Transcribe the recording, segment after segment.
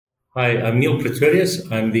Hi, I'm Neil Pretorius.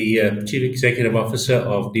 I'm the Chief Executive Officer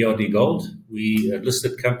of DRD Gold. We a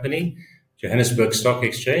listed company, Johannesburg Stock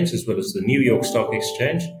Exchange, as well as the New York Stock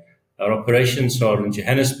Exchange. Our operations are in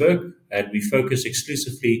Johannesburg, and we focus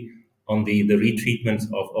exclusively on the retreatment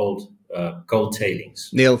of old gold tailings.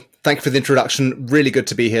 Neil, thank you for the introduction. Really good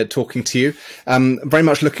to be here talking to you. Very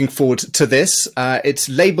much looking forward to this. It's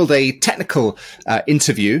labelled a technical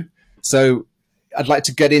interview, so I'd like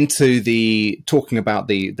to get into the talking about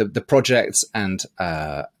the projects and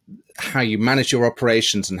how you manage your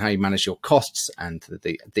operations and how you manage your costs and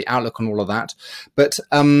the outlook on all of that. But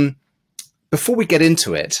before we get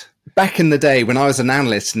into it, back in the day when I was an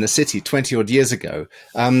analyst in the city 20 odd years ago,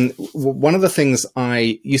 one of the things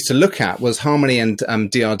I used to look at was Harmony and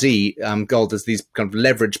DRD Gold as these kind of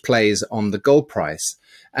leverage plays on the gold price.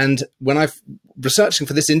 And when I've researching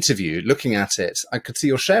for this interview, looking at it, I could see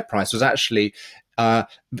your share price was actually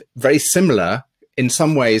very similar, in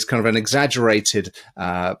some ways, kind of an exaggerated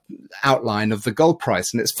outline of the gold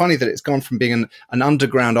price. And it's funny that it's gone from being an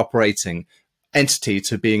underground operating entity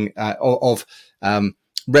to being of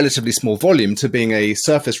relatively small volume to being a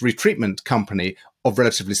surface retreatment company of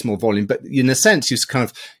relatively small volume. But in a sense, you've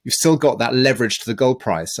still got that leverage to the gold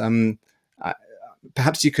price.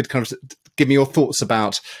 Perhaps you could kind of give me your thoughts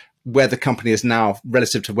about where the company is now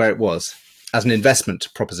relative to where it was as an investment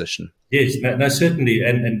proposition. Yes, no, certainly,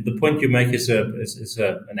 and the point you make is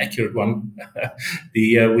an accurate one.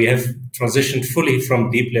 We have transitioned fully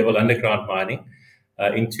from deep level underground mining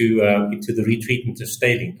into the retreatment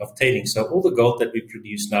of tailings. So all the gold that we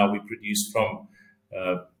produce now, we produce from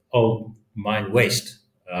old mine waste.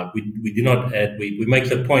 We do not add. We make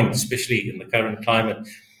the point, especially in the current climate,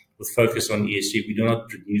 with focus on ESG, we do not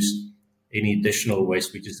produce any additional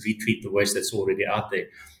waste. We just retreat the waste that's already out there.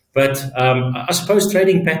 But I suppose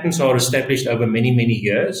trading patterns are established over many, many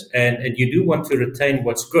years, and you do want to retain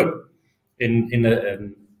what's good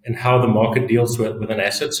in how the market deals with an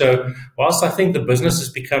asset. So whilst I think the business has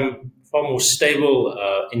become far more stable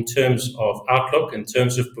in terms of outlook, in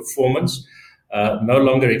terms of performance, no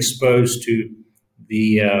longer exposed to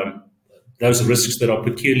those risks that are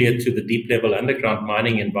peculiar to the deep level underground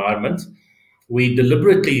mining environment, we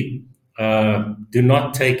deliberately do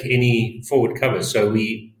not take any forward cover. So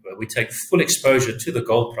we take full exposure to the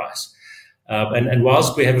gold price. And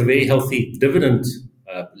whilst we have a very healthy dividend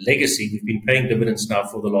legacy, we've been paying dividends now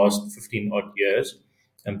for the last 15 odd years,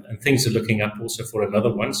 and things are looking up also for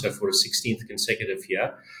another one, so for a 16th consecutive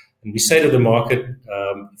year. And we say to the market,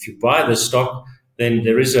 if you buy this stock, then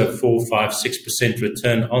there is a 4, 5, 6%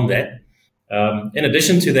 return on that. In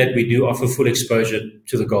addition to that, we do offer full exposure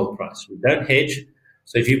to the gold price. We don't hedge.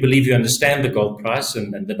 So if you believe you understand the gold price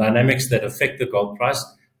and the dynamics that affect the gold price,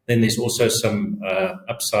 then there's also some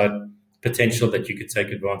upside potential that you could take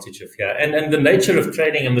advantage of here. And the nature of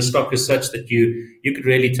trading in the stock is such that you could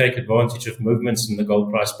really take advantage of movements in the gold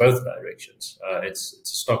price both directions. It's a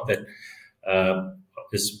stock that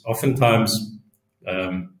is oftentimes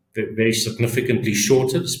very significantly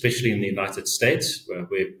shorted, especially in the United States, where I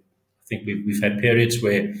think we've had periods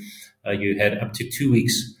where you had up to 2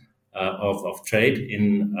 weeks of trade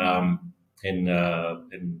in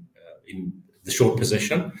the short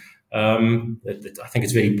position. I think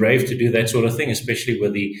it's very brave to do that sort of thing, especially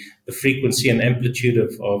with the frequency and amplitude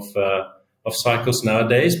of cycles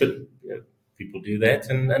nowadays. But people do that,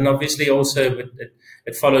 and obviously also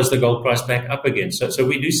it follows the gold price back up again. So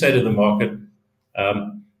we do say to the market,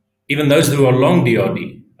 even those who are long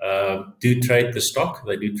DRD do trade the stock,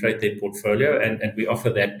 they do trade their portfolio, and we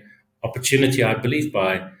offer that opportunity, I believe,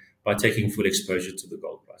 by taking full exposure to the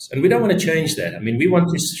gold price. And we don't want to change that. I mean, we want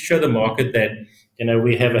to show the market that,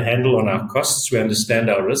 we have a handle on our costs, we understand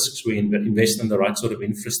our risks, we invest in the right sort of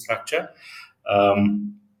infrastructure,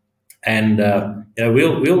 and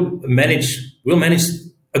we'll manage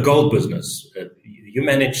a gold business. You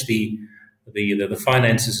manage the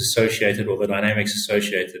finances associated or the dynamics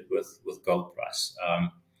associated with gold price.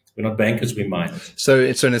 We're not bankers, we're miners. So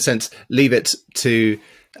in a sense, leave it to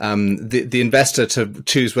the investor to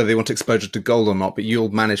choose whether they want exposure to gold or not, but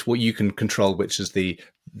you'll manage what you can control, which is the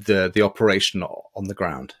operation on the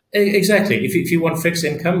ground. Exactly. If you want fixed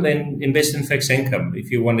income, then invest in fixed income.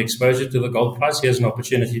 If you want exposure to the gold price, here's an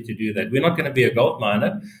opportunity to do that. We're not going to be a gold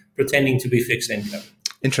miner pretending to be fixed income.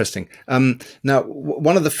 Interesting. Now,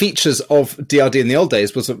 one of the features of DRD in the old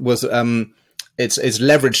days was it's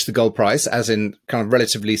leveraged the gold price, as in kind of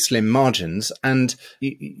relatively slim margins. And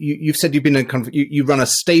you've said you've been you run a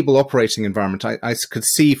stable operating environment. I could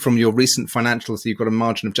see from your recent financials that you've got a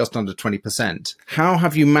margin of just under 20%. How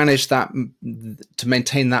have you managed that to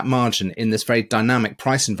maintain that margin in this very dynamic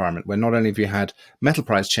price environment, where not only have you had metal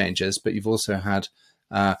price changes, but you've also had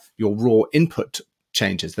your raw input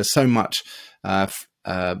changes. There's so much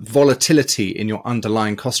volatility in your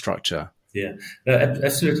underlying cost structure. Yeah, no,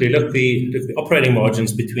 absolutely. Look, the operating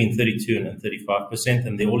margins between 32 and 35%,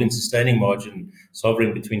 and the all-in sustaining margin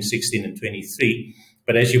hovering between 16 and 23.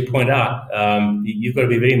 But as you point out, you've got to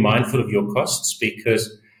be very mindful of your costs, because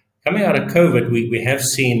coming out of COVID, we have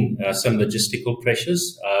seen some logistical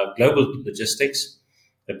pressures. Global logistics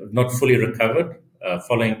have not fully recovered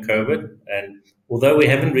following COVID. And although we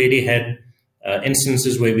haven't really had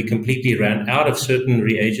instances where we completely ran out of certain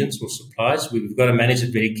reagents or supplies, we've got to manage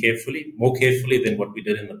it very carefully, more carefully than what we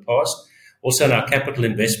did in the past. Also, in our capital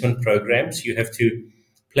investment programs, you have to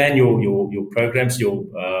plan your programs,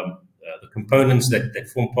 the components that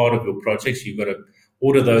form part of your projects. You've got to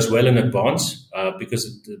order those well in advance,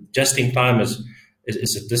 because just in time is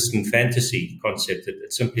a distant fantasy concept.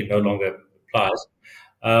 It simply no longer applies.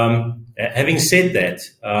 Having said that,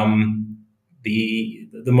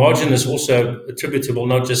 the margin is also attributable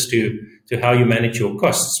not just to how you manage your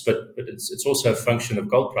costs, but it's also a function of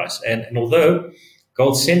gold price. And although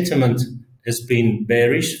gold sentiment has been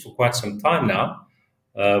bearish for quite some time now,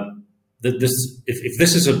 if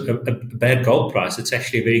this is a bad gold price, it's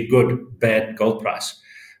actually a very good bad gold price.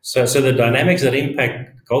 So the dynamics that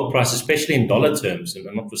impact gold price, especially in dollar terms, and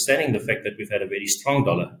notwithstanding the fact that we've had a very strong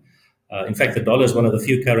dollar. In fact, the dollar is one of the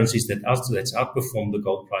few currencies that's outperformed the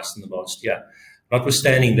gold price in the last year.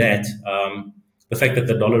 Notwithstanding that, the fact that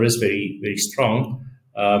the dollar is very, very strong,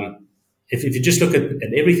 if you just look at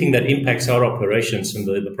everything that impacts our operations and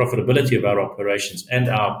the profitability of our operations and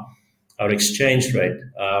our exchange rate,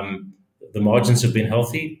 the margins have been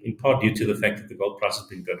healthy, in part due to the fact that the gold price has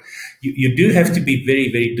been good. You do have to be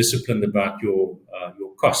very, very disciplined about your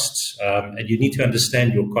costs, and you need to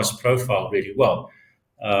understand your cost profile really well.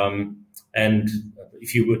 And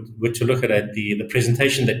if you were to look at the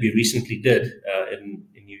presentation that we recently did in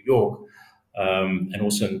New York and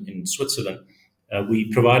also in Switzerland, we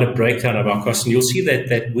provide a breakdown of our costs, and you'll see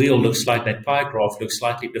that wheel looks like, that pie graph looks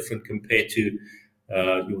slightly different compared to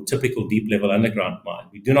your typical deep level underground mine.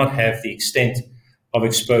 We do not have the extent of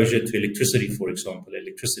exposure to electricity, for example,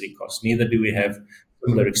 electricity costs. Neither do we have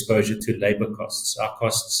similar exposure to labor costs. Our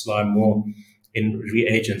costs lie more in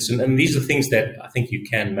reagents. And these are things that I think you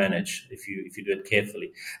can manage if you do it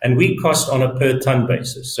carefully. And we cost on a per ton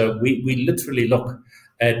basis. So we literally look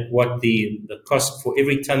at what the cost for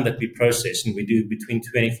every ton that we process, and we do between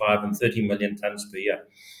 25 and 30 million tons per year.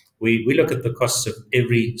 We look at the costs of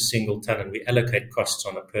every single ton, and we allocate costs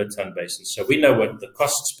on a per ton basis. So we know what the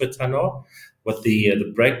costs per ton are, what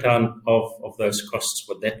the breakdown of those costs,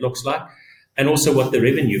 what that looks like, and also what the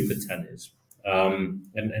revenue per ton is.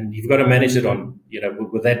 And you've got to manage it on,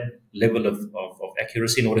 with that level of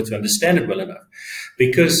accuracy in order to understand it well enough.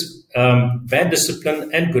 Because bad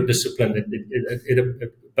discipline and good discipline,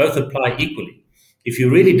 it both apply equally. If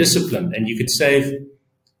you're really disciplined and you could save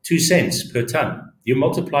 2 cents per ton, you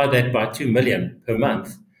multiply that by 2 million per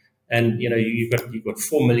month, and you've got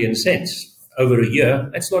 4 million cents over a year.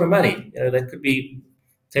 That's a lot of money. That could be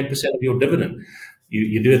 10% of your dividend.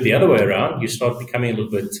 You do it the other way around. You start becoming a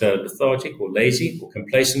little bit lethargic or lazy or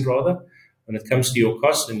complacent, rather, when it comes to your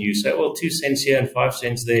costs, and you say, well, 2 cents here and 5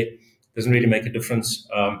 cents there doesn't really make a difference.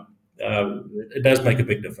 It does make a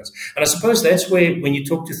big difference. And I suppose that's where, when you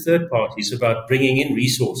talk to third parties about bringing in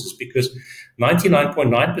resources, because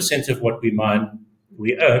 99.9% of what we mine,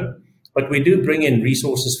 we earn, but we do bring in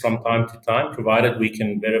resources from time to time, provided we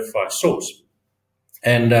can verify source.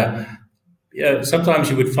 And sometimes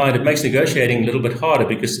you would find it makes negotiating a little bit harder,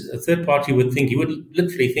 because a third party would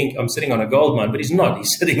literally think I'm sitting on a gold mine, but he's not.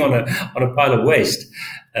 He's sitting on a pile of waste.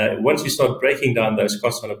 Once you start breaking down those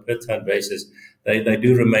costs on a per ton basis, they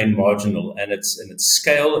do remain marginal, and it's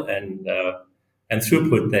scale and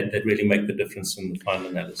throughput that really make the difference in the final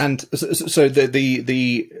analysis. And so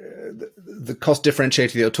the cost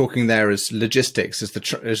differentiator that you're talking there is logistics, is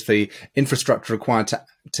the infrastructure required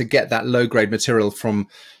to get that low grade material from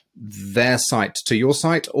their site to your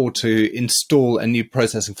site, or to install a new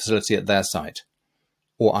processing facility at their site,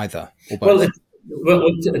 or either, or both? Well,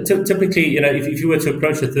 typically, if you were to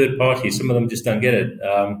approach a third party, some of them just don't get it,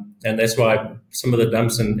 and that's why some of the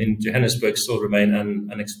dumps in Johannesburg still remain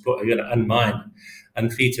unexplored, unmined,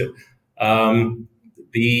 untreated. The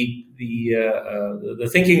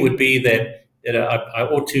thinking would be that I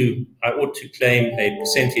ought to claim a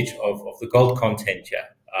percentage of the gold content here,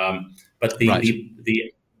 but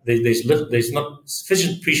there's not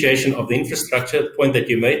sufficient appreciation of the infrastructure, the point that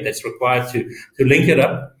you made, that's required to link it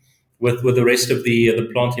up with the rest of the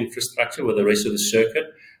plant infrastructure, with the rest of the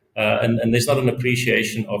circuit, and there's not an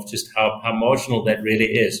appreciation of just how marginal that really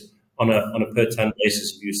is on a per ton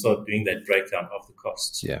basis if you start doing that breakdown of the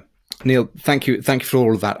costs. Yeah. Neil, thank you for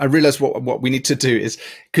all of that. I realise what we need to do is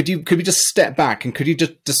could we just step back and could you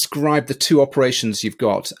just describe the two operations you've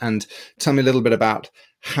got and tell me a little bit about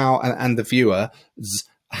how and the viewer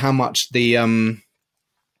how much the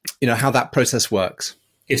how that process works?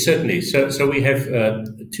 Yes, certainly. So we have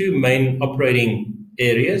two main operating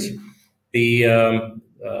areas. The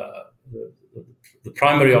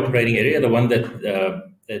primary operating area, the one that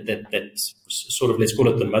sort of, let's call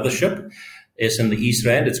it the mothership, is in the East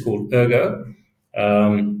Rand. It's called Ergo.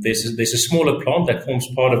 There's a smaller plant that forms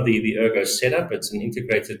part of the Ergo setup. It's an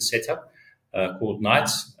integrated setup called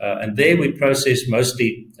Knights. And there we process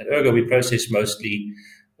mostly, at Ergo, we process mostly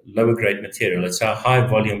lower grade material. It's our high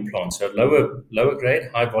volume plant. So lower grade,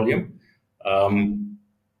 high volume.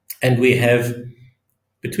 And we have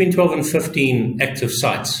between 12 and 15 active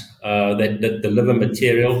sites that deliver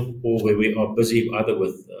material, or where we are busy either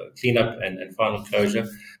with cleanup and final closure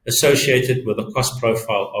associated with the cost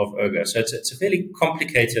profile of Ergo. So it's a fairly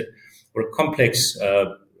complicated or a complex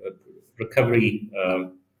recovery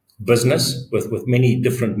business with many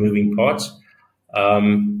different moving parts.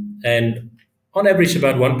 And on average,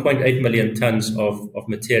 about 1.8 million tons of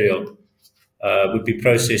material would be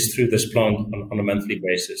processed through this plant on a monthly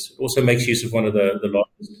basis. It also makes use of one of the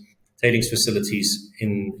largest tailings facilities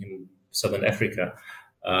in Southern Africa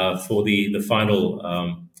for the final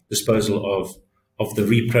disposal of the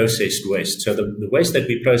reprocessed waste. So the waste that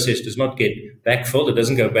we process does not get backfilled. It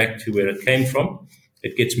doesn't go back to where it came from.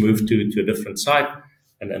 It gets moved to a different site,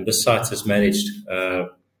 and this site is managed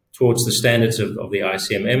towards the standards of the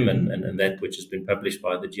ICMM and that which has been published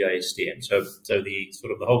by the GISTM. So the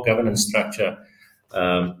sort of the whole governance structure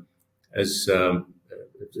is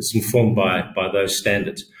informed by those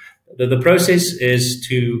standards. The process is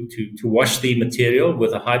to wash the material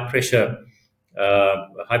with a high pressure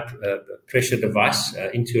device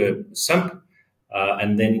into a sump,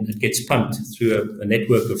 and then it gets pumped through a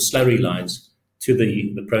network of slurry lines to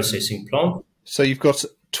the processing plant. So you've got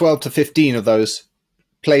 12 to 15 of those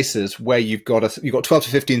places where you've got 12 to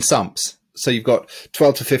 15 sumps. So you've got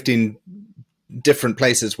 12 to 15 different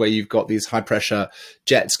places where you've got these high pressure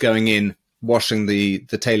jets going in, washing the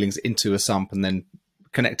tailings into a sump and then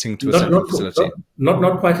connecting to a central facility.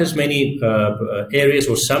 Not quite as many areas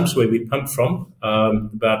or sumps where we pump from.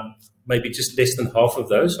 About maybe just less than half of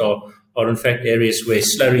those are in fact areas where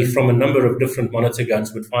slurry from a number of different monitor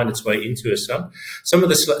guns would find its way into a sump. Some of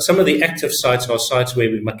the active sites are sites where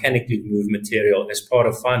we mechanically move material as part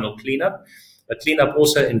of final cleanup. But cleanup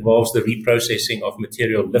also involves the reprocessing of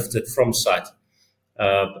material lifted from site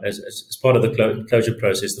as part of the closure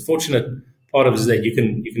process. The fortunate part of it is that you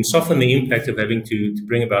can soften the impact of having to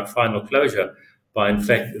bring about final closure by in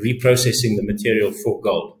fact reprocessing the material for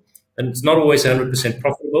gold. And it's not always 100%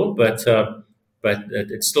 profitable, but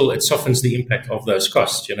it softens the impact of those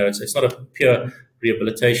costs. It's not a pure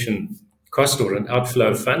rehabilitation cost or an outflow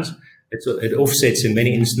of funds. It offsets in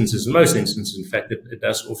many instances, in most instances, in fact, it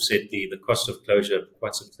does offset the cost of closure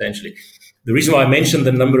quite substantially. The reason why I mentioned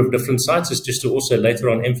the number of different sites is just to also later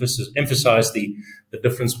on emphasize the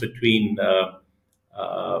difference between the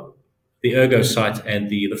Ergo site and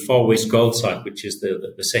the Far West Gold site, which is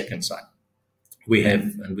the second site we have,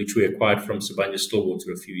 and which we acquired from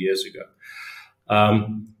Sibanye-Stillwater a few years ago.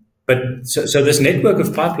 So this network of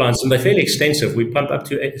pipelines, and they're fairly extensive. We pump up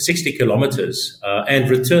to 60 kilometers and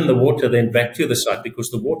return the water then back to the site because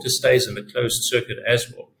the water stays in the closed circuit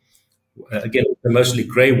as well. Again, mostly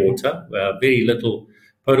grey water. Very little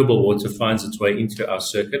potable water finds its way into our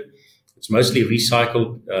circuit. It's mostly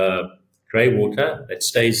recycled grey water that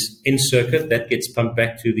stays in circuit. That gets pumped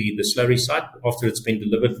back to the slurry site after it's been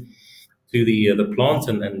delivered to the plant,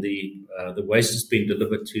 and the waste has been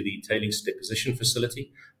delivered to the tailings deposition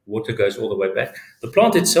facility. Water goes all the way back. The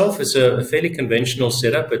plant itself is a fairly conventional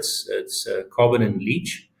setup. It's carbon and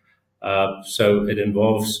leach. So it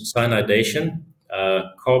involves cyanidation,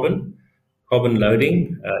 carbon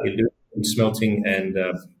loading, smelting, and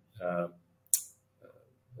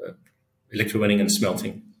electrowinning and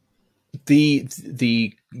smelting.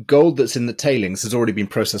 The gold that's in the tailings has already been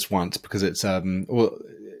processed once because it's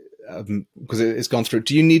because it's gone through.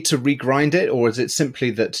 Do you need to regrind it, or is it simply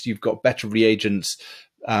that you've got better reagents,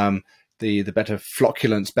 the better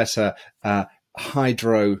flocculants, better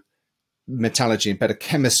hydrometallurgy and better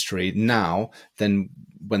chemistry now than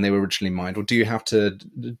when they were originally mined? Or do you have to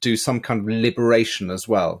do some kind of liberation as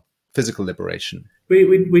well, physical liberation? We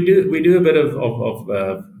do a bit of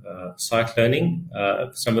cycloning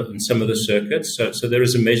in some of the circuits. So there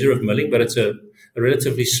is a measure of milling, but it's a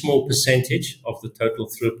relatively small percentage of the total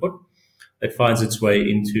throughput that finds its way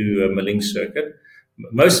into a milling circuit.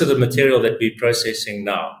 most of the material that we're processing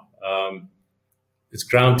now, it's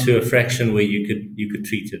ground to a fraction where you could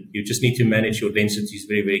treat it. You just need to manage your densities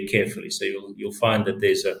very, very carefully. So you'll find that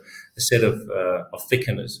there's a set of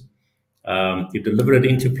thickeners. You deliver it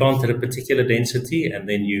into plant at a particular density, and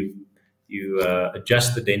then you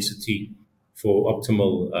adjust the density for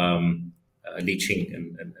optimal leaching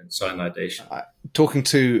and cyanidation. Talking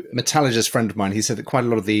to a metallurgist friend of mine, he said that quite a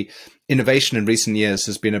lot of the innovation in recent years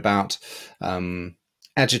has been about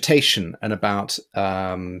agitation and about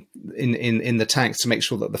in the tanks to make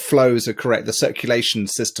sure that the flows are correct, the circulation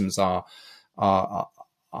systems are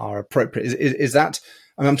appropriate. Is that?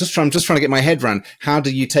 I mean, I'm just trying to get my head around how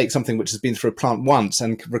do you take something which has been through a plant once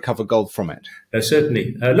and recover gold from it?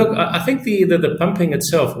 Certainly. Look, I think the pumping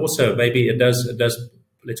itself also maybe it does.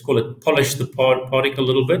 Let's call it polish the particle a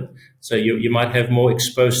little bit. So you might have more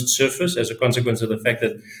exposed surface as a consequence of the fact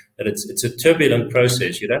that it's a turbulent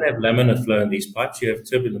process. You don't have laminar flow in these pipes. You have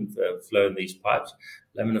turbulent flow in these pipes.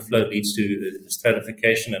 Laminar flow leads to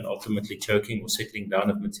stratification and ultimately choking or settling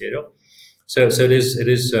down of material. So it's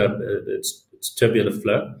turbulent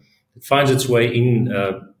flow. It finds its way in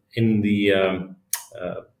the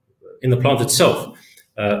plant itself.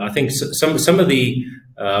 I think some of the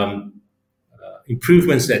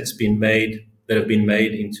improvements that have been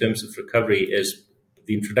made in terms of recovery is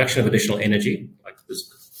the introduction of additional energy, like this,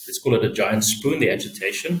 let's call it a giant spoon, the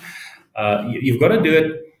agitation. You've got to do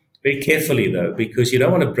it very carefully though, because you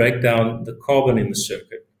don't want to break down the carbon in the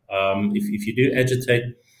circuit. If you do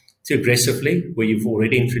agitate too aggressively, where you've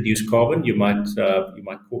already introduced carbon, you might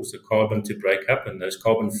cause the carbon to break up, and those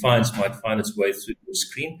carbon fines might find its way through the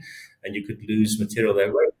screen, and you could lose material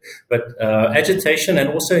that way. But agitation and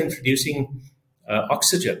also introducing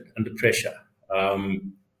oxygen under pressure.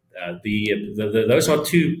 Those are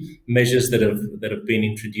two measures that have been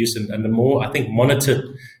introduced, and the more I think monitored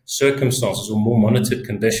circumstances or more monitored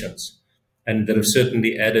conditions, and that have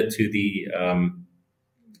certainly added to the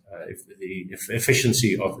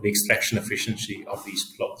efficiency of the extraction efficiency of these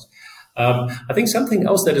plants. I think something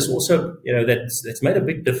else that is also that's made a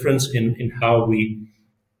big difference in how we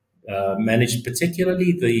manage,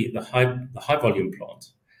 particularly the high volume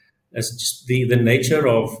plant. It's just the nature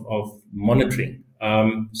of monitoring.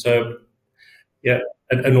 So,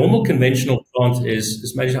 a normal conventional plant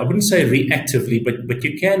is managed, I wouldn't say reactively, but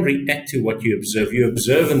you can react to what you observe. You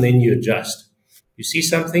observe and then you adjust. You see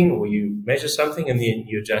something or you measure something and then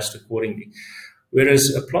you adjust accordingly. Whereas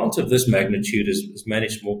a plant of this magnitude is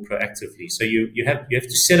managed more proactively. So you have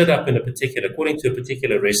to set it up according to a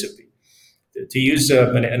particular recipe. To use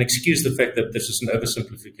and excuse the fact that this is an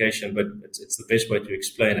oversimplification, but it's the best way to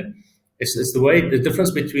explain it. It's the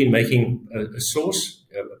difference between making a sauce,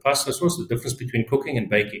 a pasta sauce, the difference between cooking and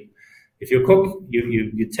baking. If you cook,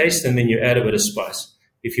 you taste and then you add a bit of spice.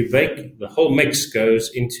 If you bake, the whole mix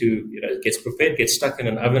goes into, it gets prepared, gets stuck in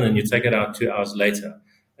an oven, and you take it out 2 hours later.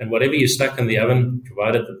 And whatever you stuck in the oven,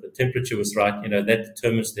 provided that the temperature was right, that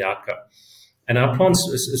determines the outcome. And our plants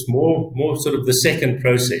is more sort of the second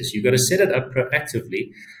process. You've got to set it up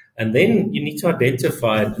proactively, and then you need to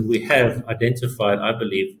identify, and we have identified, I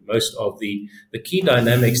believe, most of the key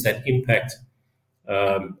dynamics that impact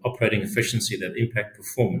operating efficiency, that impact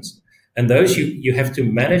performance. And those you have to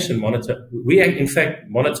manage and monitor. We, in fact,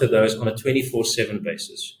 monitor those on a 24/7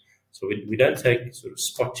 basis. So we don't take sort of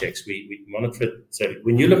spot checks. We monitor it. So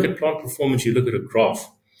when you look at plant performance, you look at a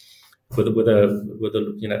graph with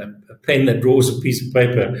a pen that draws a piece of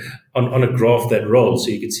paper on a graph that rolls.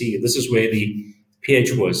 So you can see this is where the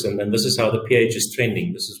pH was, and then this is how the pH is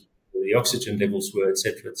trending. This is where the oxygen levels were,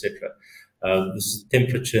 etc., etc. This is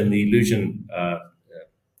temperature in the elution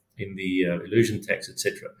tanks,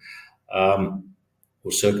 etc.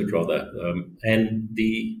 Or circuit rather, and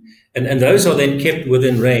those are then kept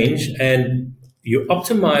within range, and you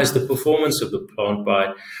optimize the performance of the plant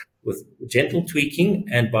with gentle tweaking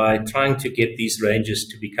and by trying to get these ranges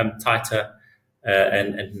to become tighter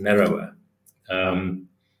and narrower.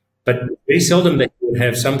 But very seldom that you would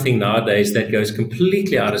have something nowadays that goes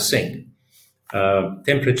completely out of sync,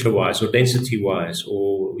 temperature-wise or density-wise,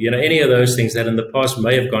 or any of those things that in the past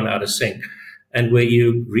may have gone out of sync, and where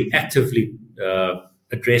you reactively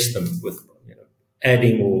address them with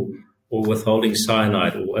adding or withholding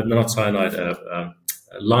cyanide, or not cyanide,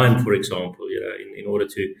 lime, for example, in order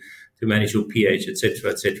to manage your pH,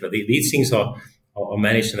 etc., etc. These things are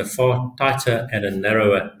managed in a far tighter and a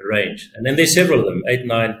narrower range. And then there's several of them, 8,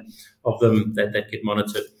 9 of them that get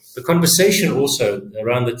monitored. The conversation also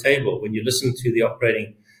around the table, when you listen to the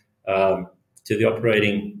operating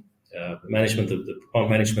management of the plant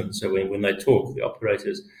management, so when they talk, the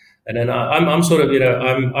operators, And then I'm sort of,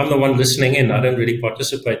 I'm the one listening in. I don't really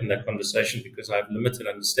participate in that conversation because I have limited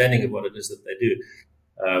understanding of what it is that they do.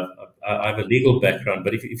 I have a legal background,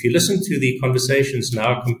 but if you listen to the conversations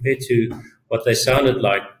now compared to what they sounded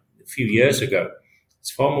like a few years ago,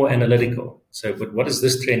 it's far more analytical. So, but what does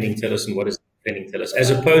this trending tell us, and what does this trending tell us? As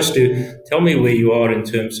opposed to, tell me where you are in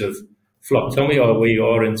terms of flop, tell me where you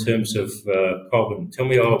are in terms of carbon, tell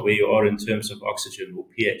me where you are in terms of oxygen or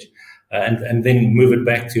pH, and then move it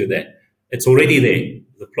back to that. It's already there.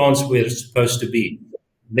 The plant's where it's supposed to be.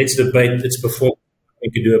 Let's debate its performance. We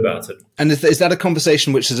could do about it. And is that a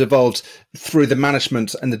conversation which has evolved through the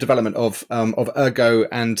management and the development of Ergo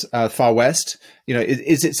and Far West?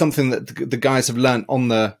 Is it something that the guys have learned on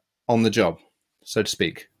the job, so to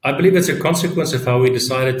speak? I believe it's a consequence of how we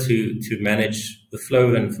decided to manage the flow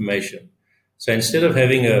of information. So instead of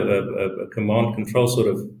having a command control sort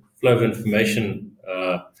of flow of information,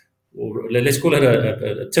 or let's call it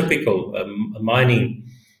a typical mining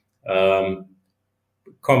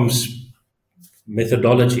comms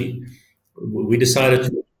methodology, we decided to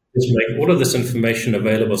just make all of this information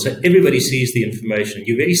available so everybody sees the information.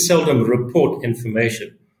 You very seldom report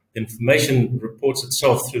information. The information reports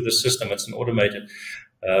itself through the system. It's an automated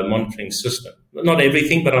monitoring system. Not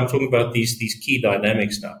everything, but I'm talking about these key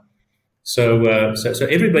dynamics now. So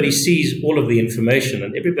everybody sees all of the information,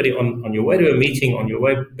 and everybody on your way to a meeting, on your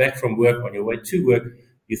way back from work, on your way to work,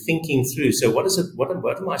 you're thinking through. So what is it? What am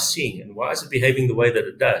I seeing, and why is it behaving the way that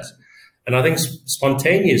it does? And I think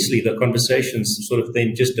spontaneously the conversations sort of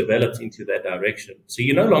then just developed into that direction. So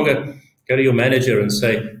you no longer go to your manager and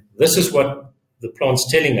say, this is what the plant's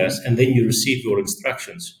telling us, and then you receive your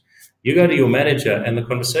instructions. You go to your manager and the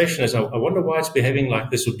conversation is, I wonder why it's behaving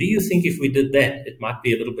like this, or do you think if we did that, it might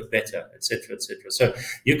be a little bit better, et cetera, et cetera. So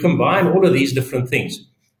you combine all of these different things.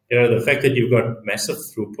 The fact that you've got massive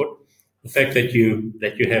throughput, the fact that you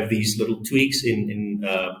have these little tweaks in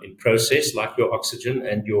process, like your oxygen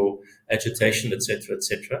and your agitation, et cetera,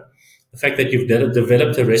 the fact that you've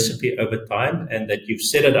developed a recipe over time and that you've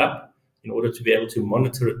set it up in order to be able to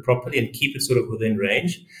monitor it properly and keep it sort of within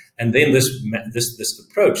range, and then this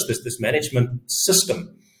approach, this management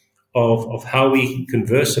system of how we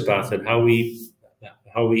converse about it,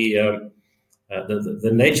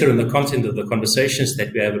 the nature and the content of the conversations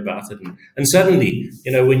that we have about it. And suddenly,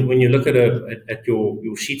 when you look at your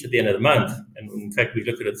sheet at the end of the month, and in fact, we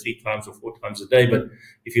look at it 3 times or 4 times a day, but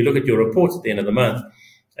if you look at your report at the end of the month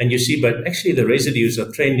and you see, but actually the residues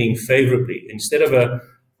are trending favorably, instead of a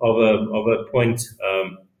point,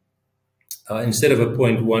 instead of a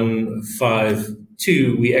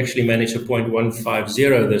 0.152, we actually managed a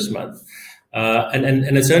 0.150 this month.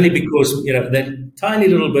 And it's only because, that tiny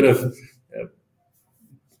little bit of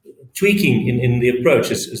tweaking in the approach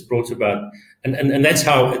is brought about, and that's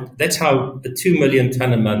how a 2 million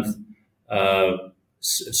ton a month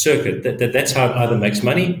circuit that's how it either makes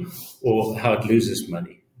money or how it loses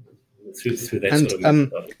money through that and, sort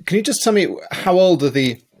of can you just tell me how old are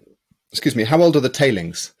the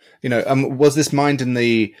tailings? Was this mined in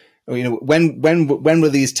the when were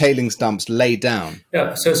these tailings dumps laid down?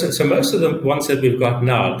 Yeah, so most of the ones that we've got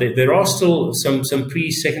now, there are still some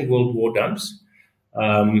pre-Second World War dumps.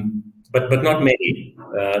 But not many.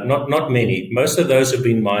 Not many. Most of those have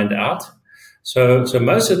been mined out. So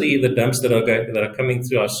most of the dumps that are coming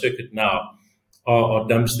through our circuit now are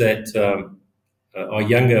dumps that are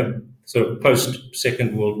younger, sort of post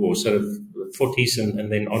Second World War, sort of 40s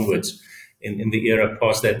and then onwards in the era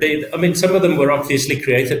past that. Some of them were obviously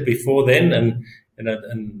created before then,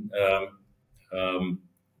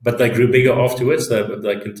 but they grew bigger afterwards.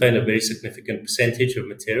 They contain a very significant percentage of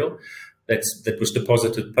material that was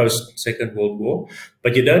deposited post Second World War,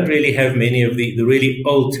 but you don't really have many of the really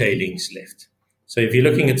old tailings left. So if you're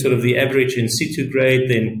looking at sort of the average in situ grade,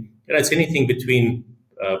 then it's anything between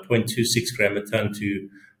 0.26 gram a ton to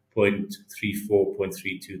 0.34,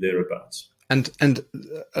 0.32 thereabouts. And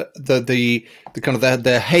the kind of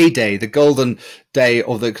the heyday, the golden day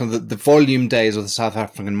of the kind of the volume days of the South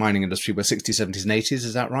African mining industry were 60s, 70s, and 80s.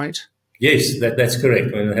 Is that right? Yes, that's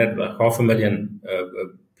correct. We had 500,000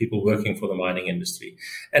 people working for the mining industry,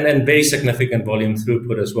 and then very significant volume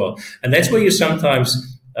throughput as well. And that's where you sometimes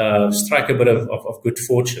strike a bit of good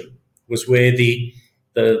fortune, was where the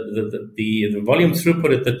volume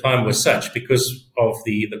throughput at the time was such, because of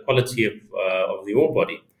the quality of the ore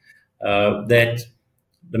body, that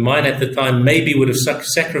the mine at the time maybe would have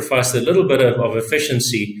sacrificed a little bit of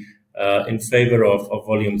efficiency in favor of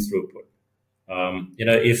volume throughput.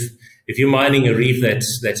 If you're mining a reef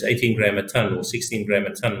that's 18 gram a ton or 16 gram a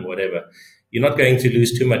ton, whatever, you're not going to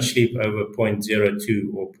lose too much sleep over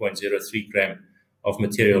 0.02 or 0.03 gram of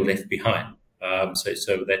material left behind.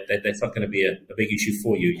 So that's not going to be a big issue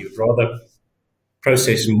for you. You'd rather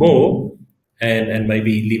process more and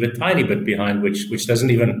maybe leave a tiny bit behind, which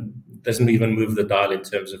doesn't even move the dial in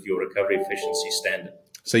terms of your recovery efficiency standard.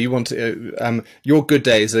 So you want your good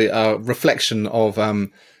days are a reflection of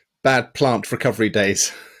bad plant recovery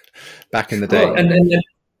days back in the day. Well,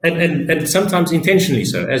 and sometimes intentionally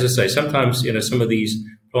so. As I say, sometimes some of these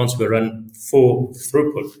plants were run for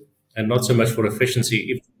throughput and not so much for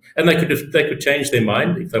efficiency. And they could change their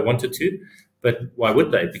mind if they wanted to, but why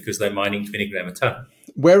would they? Because they're mining 20 gram a ton.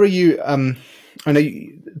 Where are you? I know.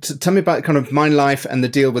 Tell me about kind of mine life and the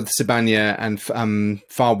deal with Sibanye and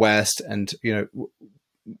Far West, and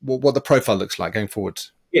what the profile looks like going forward.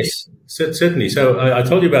 Yes, certainly. So I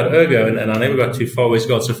told you about Ergo, and I never got to Far West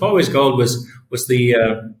Gold. So Far West Gold was the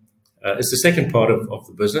it's the second part of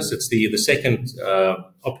the business. It's the second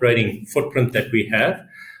operating footprint that we have,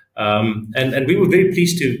 and we were very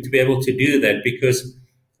pleased to be able to do that because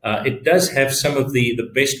it does have some of the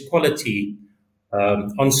best quality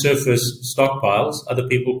on surface stockpiles. Other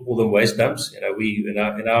people call them waste dumps. We in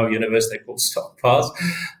our universe they're called stockpiles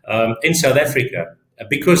in South Africa.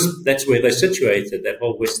 Because that's where they're situated, that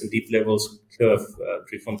whole Western Deep Levels, Kloof,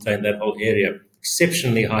 Driefontein, that whole area,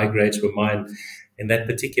 exceptionally high grades were mined in that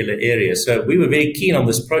particular area. So we were very keen on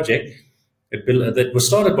this project that was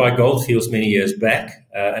started by Gold Fields many years back.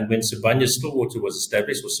 And when Sibanye-Stillwater was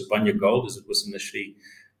established, or Sibanye Gold as it was initially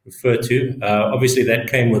referred to, obviously that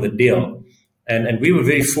came with a deal. And we were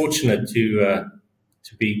very fortunate to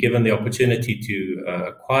be given the opportunity to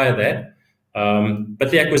acquire that.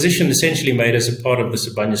 But the acquisition essentially made us a part of the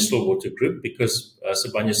Sibanye-Stillwater group because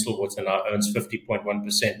Sibanye-Stillwater now owns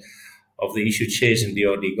 50.1% of the issued shares in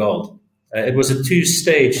DRD Gold. It was a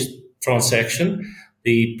two-stage transaction.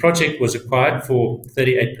 The project was acquired for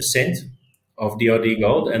 38% of DRD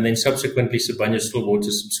Gold, and then subsequently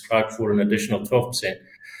Sibanye-Stillwater subscribed for an additional 12%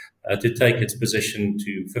 to take its position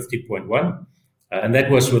to 50.1%. And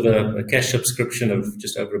that was with a cash subscription of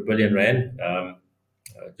just over R1 billion.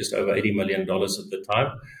 Just over $80 million at the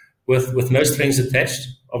time, with no strings attached,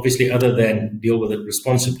 obviously, other than deal with it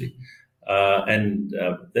responsibly.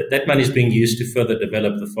 That money is being used to further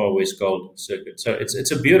develop the Far West Gold circuit. So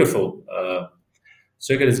it's a beautiful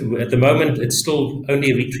circuit. At the moment, it's still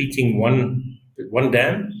only retreating one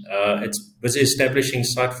dam. It's busy establishing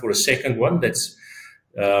site for a second one that's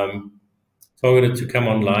targeted to come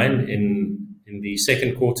online in the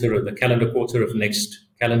second quarter of the calendar quarter of next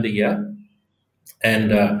calendar year.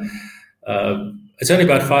 And it's only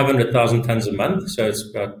about 500,000 tons a month, so it's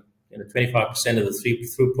about 25% of the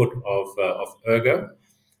throughput of Ergo,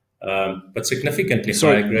 but significantly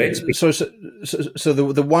higher grades. So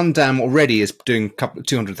the one dam already is doing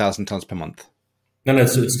 200,000 tons per month. No,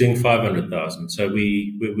 it's doing 500,000. So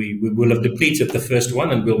we will have depleted the first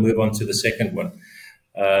one, and we'll move on to the second one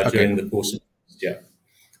during the course of this year,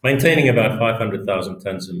 maintaining about 500,000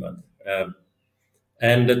 tons a month.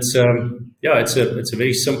 And it's a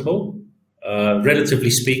very simple, relatively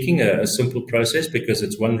speaking, a simple process because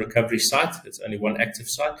it's one recovery site. It's only one active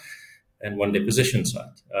site and one deposition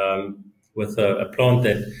site with a plant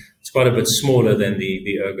that's quite a bit smaller than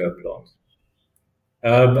the Ergo plant.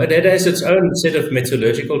 But it has its own set of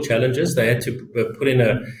metallurgical challenges. They had to put in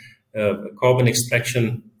a carbon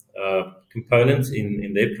extraction component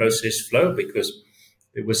in their process flow because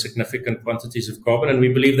there were significant quantities of carbon, and we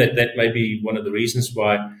believe that may be one of the reasons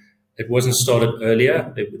why it wasn't started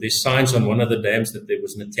earlier. There's signs on one of the dams that there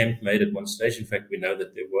was an attempt made at one stage. In fact, we know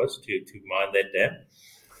that there was to mine that dam.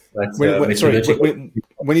 But,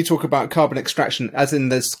 when you talk about carbon extraction, as in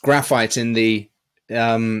there's graphite in the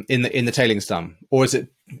tailings dam, or is it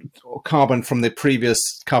carbon from the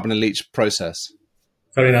previous carbon and leach process?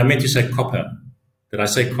 Sorry, I meant to say copper. Did I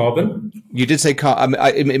say carbon? You did say carbon.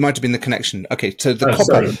 It might have been the connection. Okay, so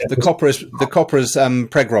the copper is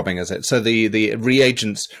preg robbing, is it? So the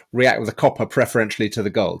reagents react with the copper preferentially to the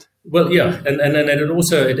gold. Well, yeah, and it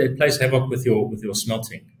also it plays havoc with your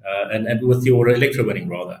smelting and with your electrowinning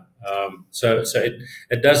rather. So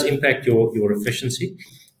it does impact your efficiency,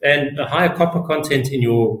 and a higher copper content in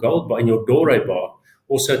your gold bar, in your doré bar,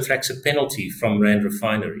 also attracts a penalty from Rand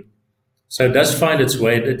Refinery. So it does find its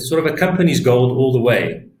way. It sort of accompanies gold all the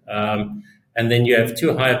way, and then you have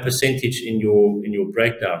too high a percentage in your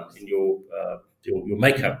breakdown, in your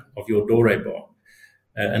makeup of your doré bar,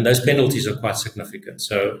 and those penalties are quite significant.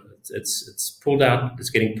 So it's pulled out. It's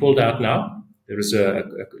getting pulled out now. There is a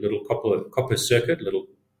little copper circuit, a little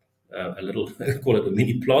call it a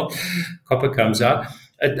mini plant. Copper comes out,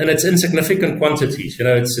 and it's in significant quantities.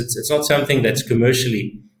 It's not something that's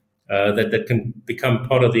commercially. That can become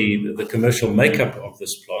part of the commercial makeup of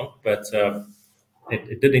this plant, but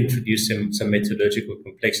it did introduce some metallurgical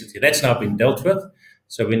complexity. That's now been dealt with.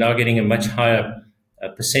 So we're now getting a much higher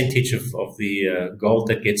percentage of the gold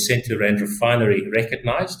that gets sent to Rand Refinery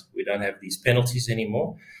recognized. We don't have these penalties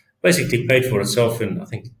anymore. Basically paid for itself in, I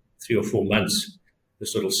think, 3 or 4 months,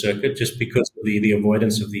 this little circuit, just because of the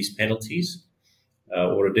avoidance of these penalties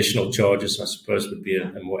or additional charges, I suppose would be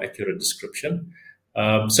a more accurate description.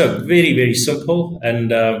 So very, very simple,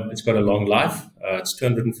 and it's got a long life. It's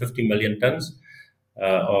 250 million tons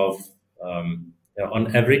of,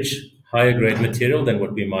 on average, higher grade material than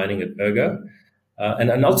what we're mining at Ergo.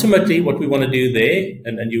 And ultimately, what we want to do there,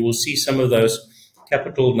 and you will see some of those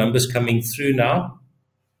capital numbers coming through now,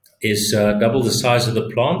 is double the size of the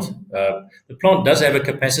plant. The plant does have a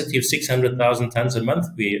capacity of 600,000 tons a month.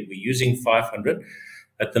 We're using 500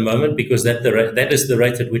 at the moment because that is the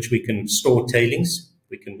rate at which we can store tailings.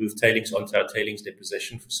 We can move tailings onto our tailings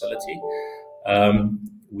deposition facility.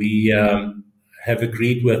 We have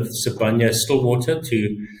agreed with Sibanye-Stillwater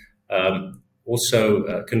to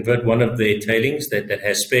also convert one of their tailings that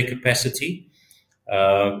has spare capacity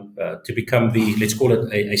to become let's call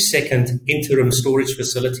it a second interim storage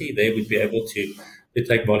facility. They would be able to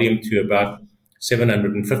take volume to about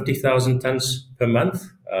 750,000 tons per month,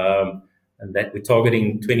 and that we're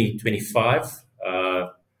targeting 2025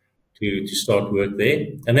 to start work there.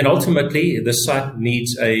 And then ultimately, the site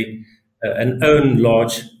needs an own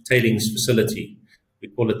large tailings facility. We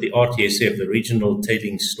call it the RTSF, the Regional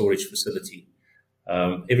Tailings Storage Facility.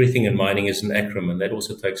 Everything in mining is an acronym, and that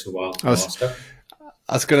also takes a while to master.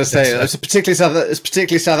 I was going to say it's a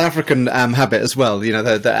particularly South African habit as well. You know,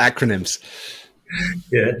 the acronyms.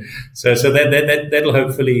 Yeah, so that'll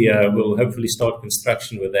we'll hopefully start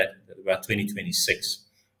construction with that at about 2026.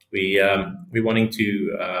 We're wanting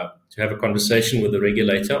to have a conversation with the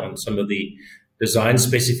regulator on some of the design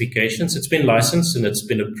specifications. It's been licensed and it's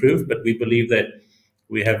been approved, but we believe that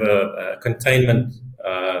we have a containment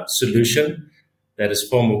solution that is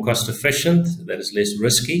far more cost efficient, that is less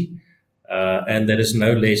risky, and that is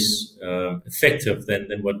no less effective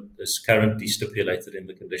than what is currently stipulated in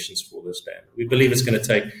the conditions for this dam. We believe it's going to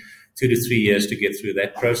take 2 to 3 years to get through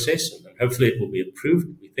that process, and hopefully it will be approved.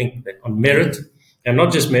 We think that on merit, and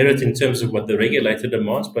not just merit in terms of what the regulator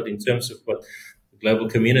demands, but in terms of what the global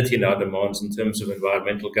community now demands in terms of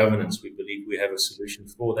environmental governance, we believe we have a solution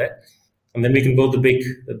for that. And then we can build the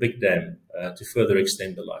big dam to further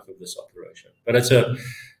extend the life of this operation. But it's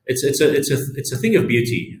a thing of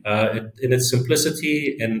beauty in its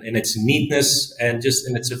simplicity and in its neatness and just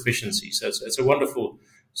in its efficiency. So it's a wonderful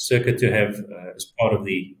circuit to have as part of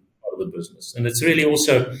the business. And it's really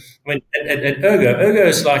also, I mean, at Ergo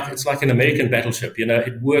is like an American battleship. You know,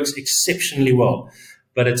 it works exceptionally well,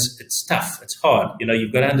 but it's tough. It's hard. You know,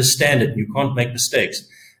 you've got to understand it. And you can't make mistakes.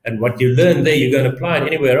 And what you learn there, you're going to apply it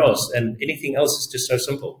anywhere else. And anything else is just so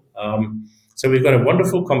simple. So we've got a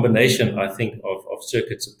wonderful combination, I think, of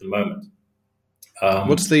circuits at the moment.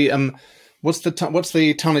 What's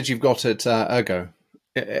the tonnage you've got at Ergo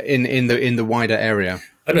in the wider area?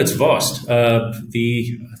 Oh, no, it's vast. I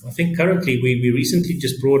think currently we recently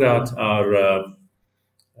just brought out our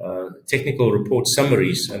technical report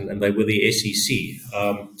summaries, and they were the SEC.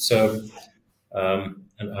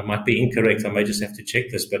 And I might be incorrect. I may just have to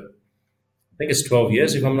check this, but I think it's 12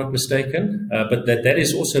 years, if I'm not mistaken. But that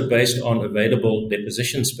is also based on available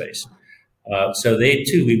deposition space. So there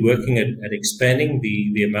too, we're working at expanding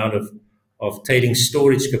the amount of tailings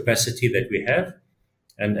storage capacity that we have.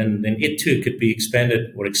 And then it too could be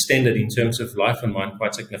expanded or extended in terms of life and mine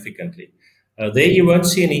quite significantly. There you won't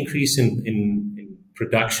see an increase in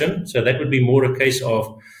production. So that would be more a case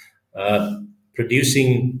of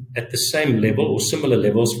producing at the same level or similar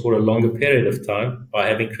levels for a longer period of time by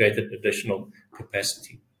having created additional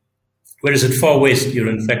capacity. Whereas at Far West, you're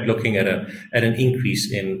in fact looking at an increase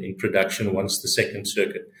in production once the second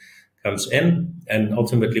circuit comes in, and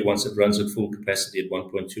ultimately once it runs at full capacity at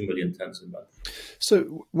 1.2 million tons a month.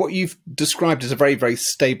 So what you've described as a very, very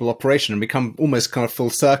stable operation, and become almost kind of full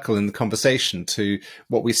circle in the conversation to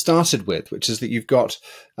what we started with, which is that you've got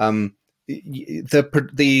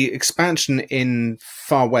the expansion in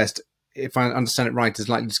Far West, if I understand it right, is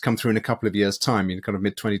likely to come through in a couple of years' time, in kind of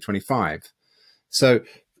mid-2025. So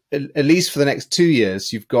at least for the next 2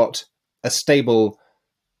 years, you've got a stable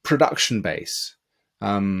production base.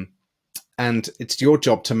 And it's your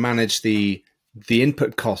job to manage the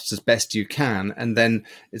input costs as best you can, and then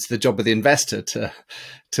it's the job of the investor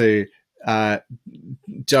to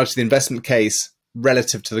judge the investment case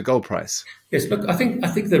relative to the gold price. Yes, look, I think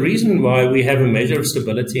the reason why we have a measure of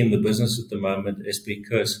stability in the business at the moment is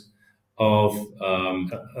because of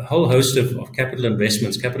a whole host of capital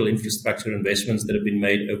investments, capital infrastructure investments that have been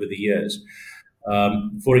made over the years.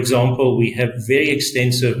 For example, we have very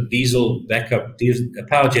extensive diesel backup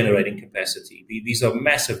power generating capacity. These are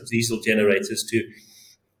massive diesel generators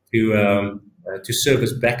to serve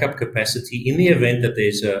as backup capacity in the event that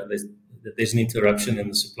there's an interruption in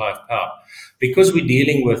the supply of power. Because we're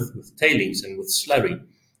dealing with tailings and with slurry,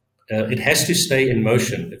 it has to stay in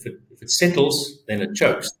motion. If it settles, then it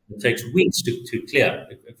chokes. It takes weeks to clear.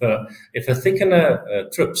 If a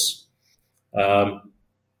thickener trips,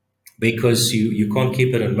 because you can't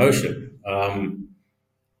keep it in motion,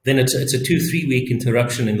 then it's a 2-3 week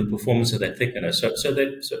interruption in the performance of that thickener.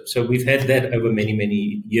 So we've had that over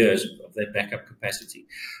many years of that backup capacity.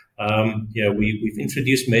 We've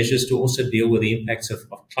introduced measures to also deal with the impacts of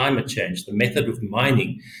climate change. The method of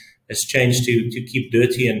mining has changed to keep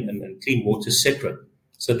dirty and clean water separate,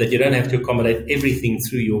 so that you don't have to accommodate everything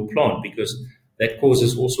through your plant, because that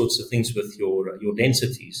causes all sorts of things with your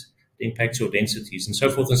densities. It impacts your densities and so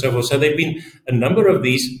forth and so forth. So there have been a number of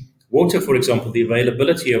these. Water, for example, the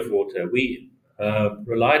availability of water. We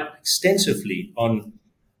relied extensively on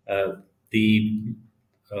the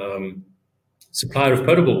supplier of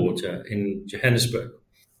potable water in Johannesburg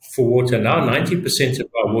for water. Now 90% of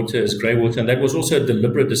our water is grey water, and that was also a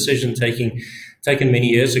deliberate decision taken many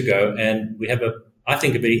years ago. And we have I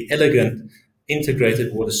think, a very elegant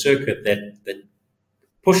integrated water circuit that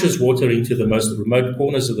pushes water into the most remote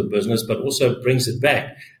corners of the business, but also brings it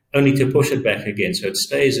back, only to push it back again. So it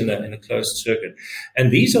stays in a closed circuit.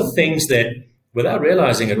 And these are things that, without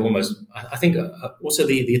realizing it almost, I think also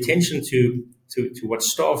the attention to what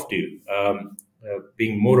staff do,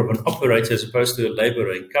 being more of an operator as opposed to a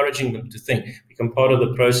laborer, encouraging them to think, become part of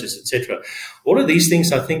the process, etc. All of these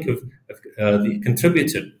things, I think, have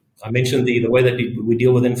contributed. I mentioned the way that we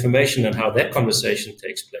deal with information and how that conversation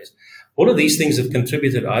takes place. All of these things have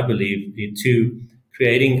contributed, I believe, to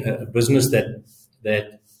creating a business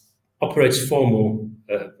that operates far more,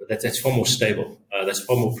 that's far more stable, that's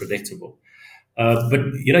far more predictable. But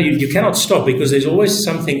you cannot stop, because there's always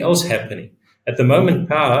something else happening. At the moment,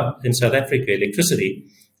 power in South Africa, electricity,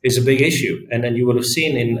 is a big issue. And then you will have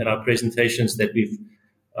seen in our presentations that we've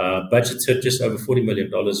budgeted just over $40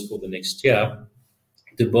 million for the next year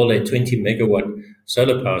to build a 20 megawatt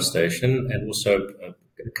solar power station, and also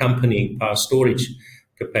accompanying power storage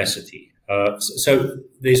capacity. So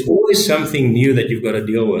there's always something new that you've got to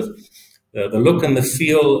deal with. The look and the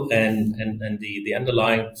feel and the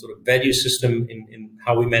underlying sort of value system in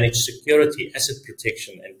how we manage security, asset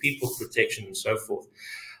protection, and people protection, and so forth.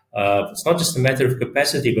 It's not just a matter of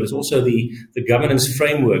capacity, but it's also the governance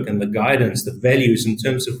framework and the guidance, the values in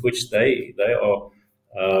terms of which they are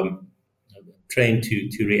trained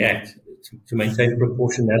to react, to maintain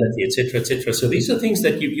proportionality, etc., etc. So these are things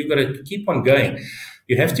that you've got to keep on going.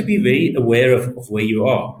 You have to be very aware of where you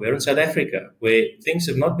are. We're in South Africa, where things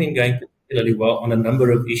have not been going particularly well on a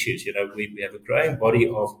number of issues. We have a growing body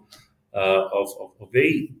of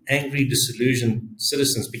very angry, disillusioned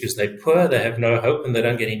citizens because they're poor, they have no hope, and they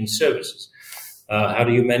don't get any services. How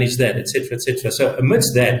do you manage that, etc., etc.? So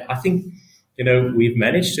amidst that, I think we've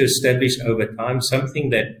managed to establish over time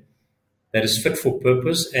something that is fit for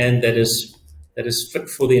purpose, and that is fit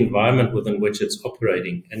for the environment within which it's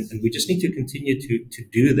operating. And we just need to continue to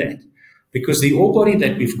do that, because the ore body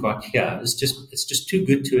that we've got here it's just too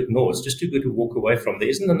good to ignore. It's just too good to walk away from. There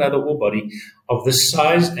isn't another ore body of this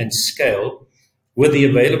size and scale with the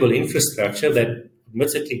available infrastructure that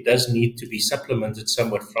admittedly does need to be supplemented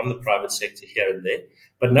somewhat from the private sector here and there,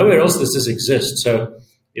 but nowhere else does this exist. So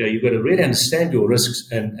you've got to really understand your risks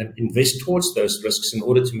and invest towards those risks in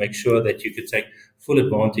order to make sure that you can take full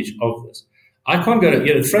advantage of this. I can't go to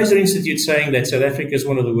the Fraser Institute saying that South Africa is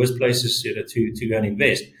one of the worst places to go and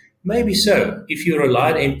invest. Maybe so, if you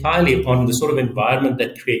rely entirely on the sort of environment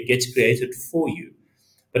that gets created for you.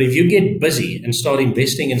 But if you get busy and start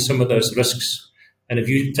investing in some of those risks, and if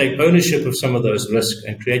you take ownership of some of those risks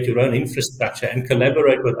and create your own infrastructure and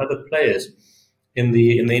collaborate with other players in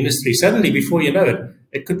the industry, suddenly, before you know it,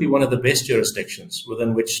 it could be one of the best jurisdictions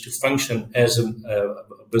within which to function as a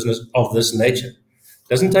business of this nature.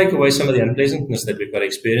 Doesn't take away some of the unpleasantness that we've got to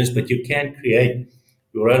experience, but you can create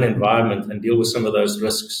your own environment and deal with some of those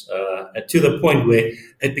risks to the point where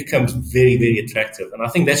it becomes very, very attractive. And I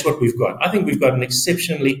think that's what we've got. I think we've got an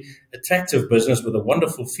exceptionally attractive business with a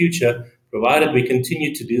wonderful future, provided we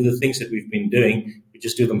continue to do the things that we've been doing. We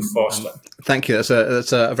just do them faster. Thank you.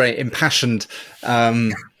 That's a very impassioned.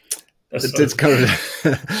 It's kind of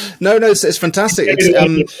no, it's fantastic.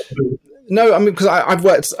 No, I mean, because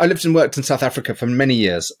I lived and worked in South Africa for many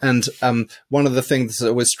years, and one of the things that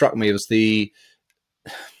always struck me was in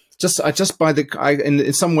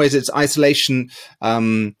some ways it's isolation.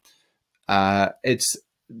 It's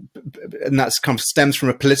and that's kind of stems from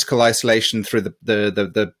a political isolation through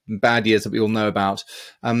the bad years that we all know about.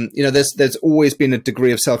 There's always been a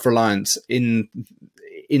degree of self-reliance in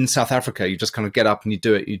South Africa. You just kind of get up and you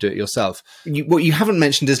do it yourself. What you haven't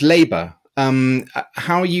mentioned is labor.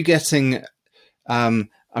 How are you getting? Let's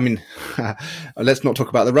not talk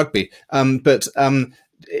about the rugby. But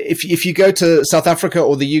if you go to South Africa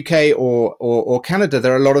or the UK or Canada,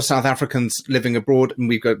 there are a lot of South Africans living abroad, and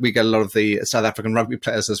we get a lot of the South African rugby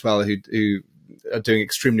players as well who are doing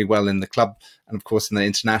extremely well in the club and of course in the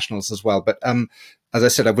internationals as well. But as I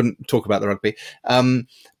said, I wouldn't talk about the rugby.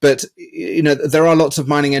 But there are lots of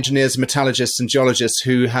mining engineers, metallurgists, and geologists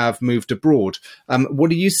who have moved abroad.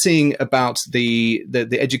 What are you seeing about the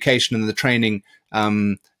education and the training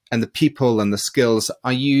and the people and the skills?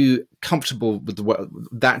 Are you comfortable with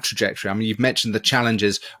that trajectory? I mean, you've mentioned the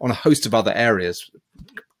challenges on a host of other areas.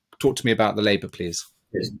 Talk to me about the labour, please.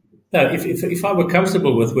 Yes. No, if I were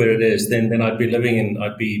comfortable with where it is, then I'd be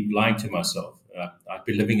lying to myself. I'd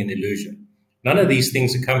be living in illusion. None of these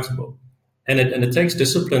things are comfortable, and it takes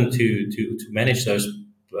discipline to manage those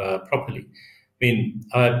properly. I mean,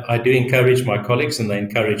 I do encourage my colleagues, and they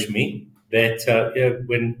encourage me, that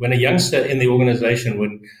when a youngster in the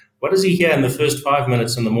organization, what does he hear in the first 5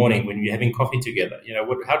 minutes in the morning when you're having coffee together?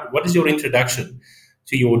 What is your introduction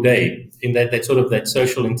to your day in that sort of that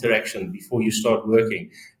social interaction before you start working?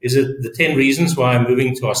 Is it the 10 reasons why I'm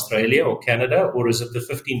moving to Australia or Canada, or is it the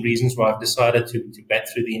 15 reasons why I've decided to bat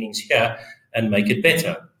through the innings here and make it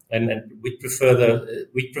better? And we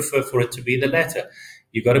prefer for it to be the latter.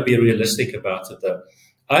 You've got to be realistic about it, though.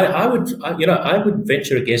 I would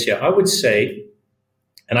venture a guess here. I would say,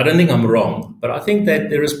 and I don't think I'm wrong, but I think that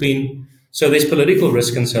there's political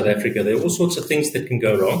risk in South Africa. There are all sorts of things that can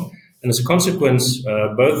go wrong. And as a consequence,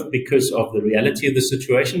 both because of the reality of the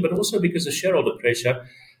situation, but also because of shareholder pressure,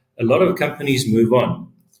 a lot of companies move on.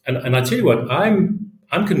 And I tell you what, I'm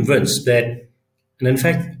convinced that, and in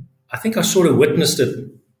fact, I think I sort of witnessed it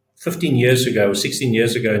 15 years ago, or 16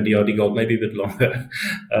 years ago in DRD Gold, maybe a bit longer,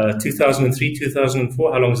 2003,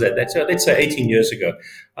 2004, how long is that? Let's say 18 years ago.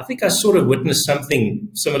 I think I sort of witnessed something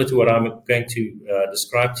similar to what I'm going to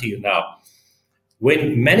describe to you now.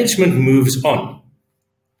 When management moves on,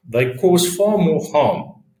 they cause far more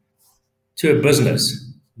harm to a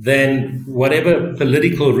business than whatever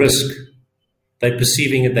political risk they're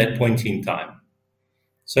perceiving at that point in time.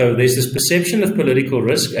 So there's this perception of political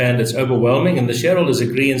risk, and it's overwhelming, and the shareholders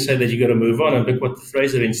agree and say that you've got to move on. And look what the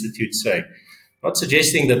Fraser Institute say. Not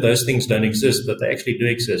suggesting that those things don't exist, but they actually do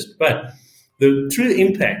exist. But the true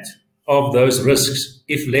impact of those risks,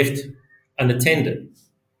 if left unattended,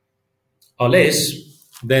 are less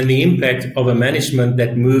than the impact of a management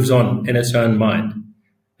that moves on in its own mind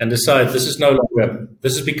and decides this has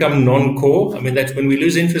become non-core. I mean, that's when we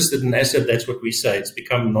lose interest in an asset, that's what we say. It's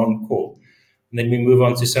become non-core. And then we move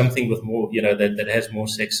on to something with more, that has more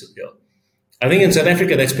sex appeal. I think in South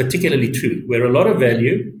Africa, that's particularly true, where a lot of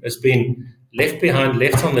value has been left behind,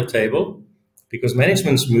 left on the table, because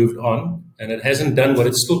management's moved on and it hasn't done what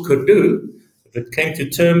it still could do if it came to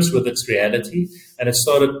terms with its reality and it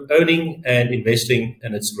started owning and investing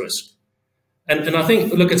in its risk. And I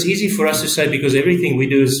think, look, it's easy for us to say because everything we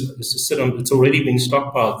do is sit on, it's already been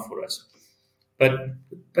stockpiled for us.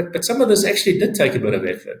 But some of this actually did take a bit of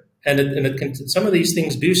effort. And some of these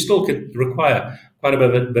things do still require quite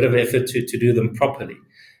a bit of effort to do them properly.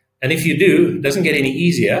 And if you do, it doesn't get any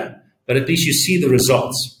easier, but at least you see the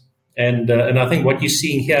results. And I think what you're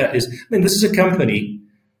seeing here is, this is a company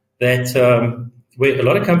that where a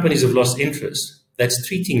lot of companies have lost interest. That's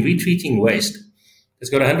retreating waste. It's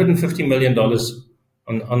got $150 million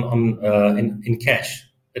in cash.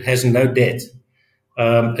 It has no debt.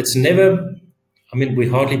 It's never. We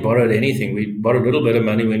hardly borrowed anything. We borrowed a little bit of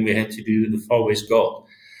money when we had to do the Far West Gold.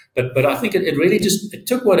 But I think it really it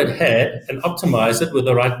took what it had and optimized it with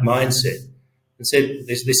the right mindset and said,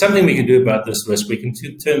 there's something we can do about this risk. We can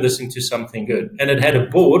turn this into something good. And it had a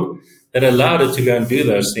board that allowed it to go and do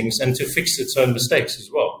those things and to fix its own mistakes as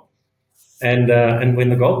well. And when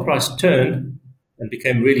the gold price turned and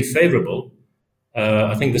became really favorable,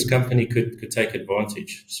 I think this company could take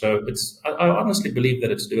advantage. So I honestly believe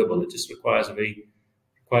that it's doable. It just requires the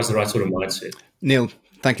right sort of mindset. Neil,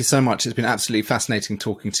 thank you so much. It's been absolutely fascinating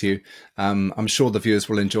talking to you. I'm sure the viewers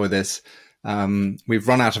will enjoy this. We've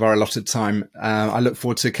run out of our allotted time. I look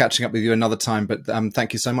forward to catching up with you another time, but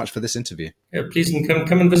thank you so much for this interview. Yeah, please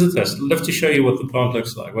come and visit us. I'd love to show you what the plant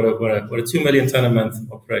looks like, what a 2 million ton a month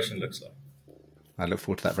operation looks like. I look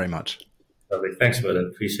forward to that very much. Lovely. Thanks,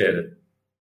 Merlin. Appreciate it.